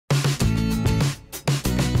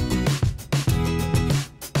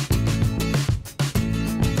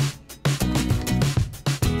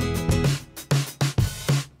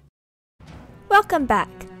Welcome back!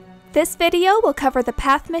 This video will cover the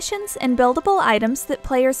path missions and buildable items that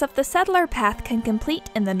players of the Settler path can complete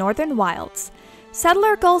in the Northern Wilds.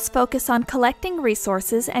 Settler goals focus on collecting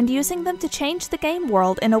resources and using them to change the game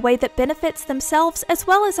world in a way that benefits themselves as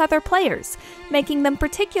well as other players, making them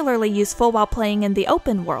particularly useful while playing in the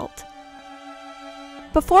open world.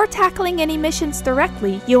 Before tackling any missions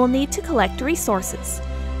directly, you will need to collect resources.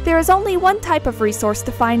 There is only one type of resource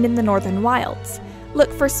to find in the Northern Wilds.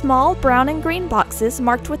 Look for small brown and green boxes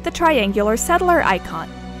marked with the triangular settler icon.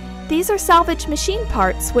 These are salvaged machine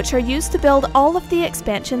parts which are used to build all of the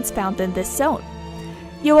expansions found in this zone.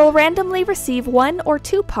 You will randomly receive 1 or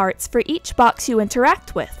 2 parts for each box you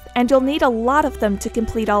interact with, and you'll need a lot of them to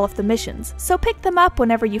complete all of the missions, so pick them up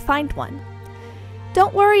whenever you find one.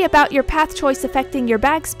 Don't worry about your path choice affecting your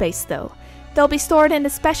bag space though. They'll be stored in a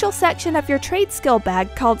special section of your trade skill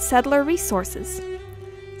bag called Settler Resources.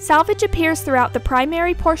 Salvage appears throughout the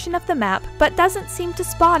primary portion of the map, but doesn't seem to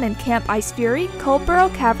spawn in Camp Icefury,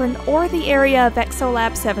 Coldburrow Cavern, or the area of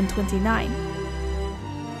Exile 729.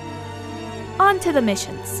 On to the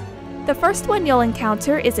missions. The first one you'll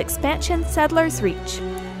encounter is Expansion Settler's Reach.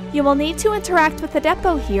 You will need to interact with the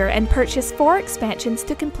depot here and purchase 4 expansions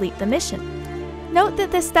to complete the mission. Note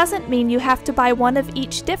that this doesn't mean you have to buy one of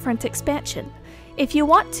each different expansion. If you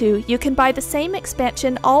want to, you can buy the same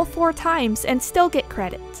expansion all 4 times and still get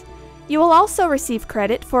credit. You will also receive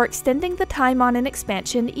credit for extending the time on an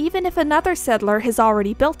expansion even if another settler has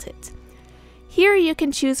already built it. Here you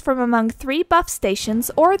can choose from among 3 buff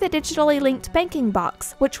stations or the digitally linked banking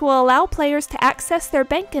box, which will allow players to access their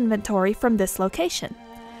bank inventory from this location.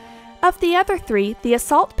 Of the other 3, the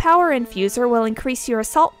Assault Power Infuser will increase your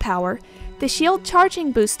assault power, the Shield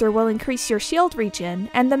Charging Booster will increase your shield regen,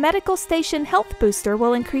 and the Medical Station Health Booster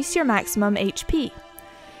will increase your maximum HP.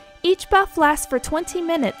 Each buff lasts for 20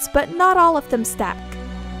 minutes, but not all of them stack.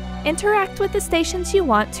 Interact with the stations you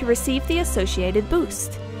want to receive the associated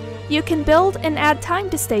boost. You can build and add time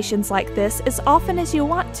to stations like this as often as you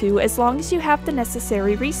want to as long as you have the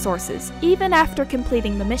necessary resources, even after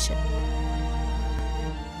completing the mission.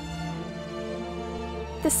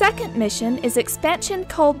 The second mission is Expansion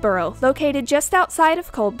Coldburrow, located just outside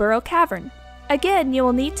of Coldburrow Cavern. Again, you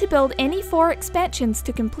will need to build any 4 expansions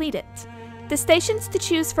to complete it. The stations to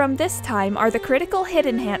choose from this time are the Critical Hit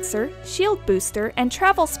Enhancer, Shield Booster, and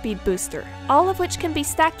Travel Speed Booster, all of which can be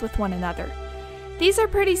stacked with one another. These are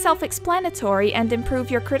pretty self-explanatory and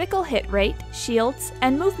improve your critical hit rate, shields,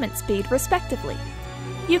 and movement speed respectively.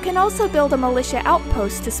 You can also build a Militia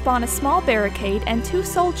Outpost to spawn a small barricade and 2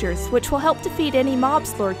 soldiers, which will help defeat any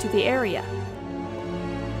mobs lured to the area.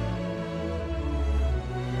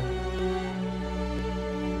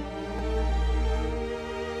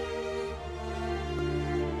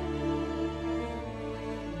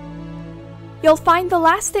 You'll find the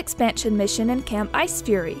last expansion mission in Camp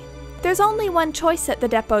Icefury. There's only one choice at the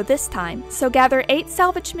depot this time, so gather 8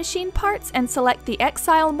 salvage machine parts and select the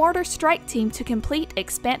Exile Mortar Strike Team to complete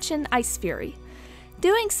Expansion Icefury.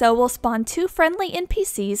 Doing so will spawn 2 friendly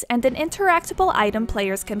NPCs and an interactable item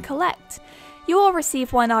players can collect. You will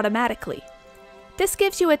receive one automatically. This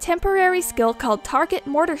gives you a temporary skill called Target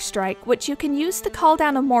Mortar Strike, which you can use to call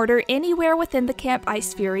down a mortar anywhere within the Camp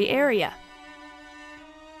Icefury area.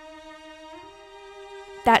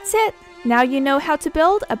 That's it! Now you know how to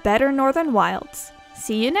build a better Northern Wilds.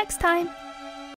 See you next time!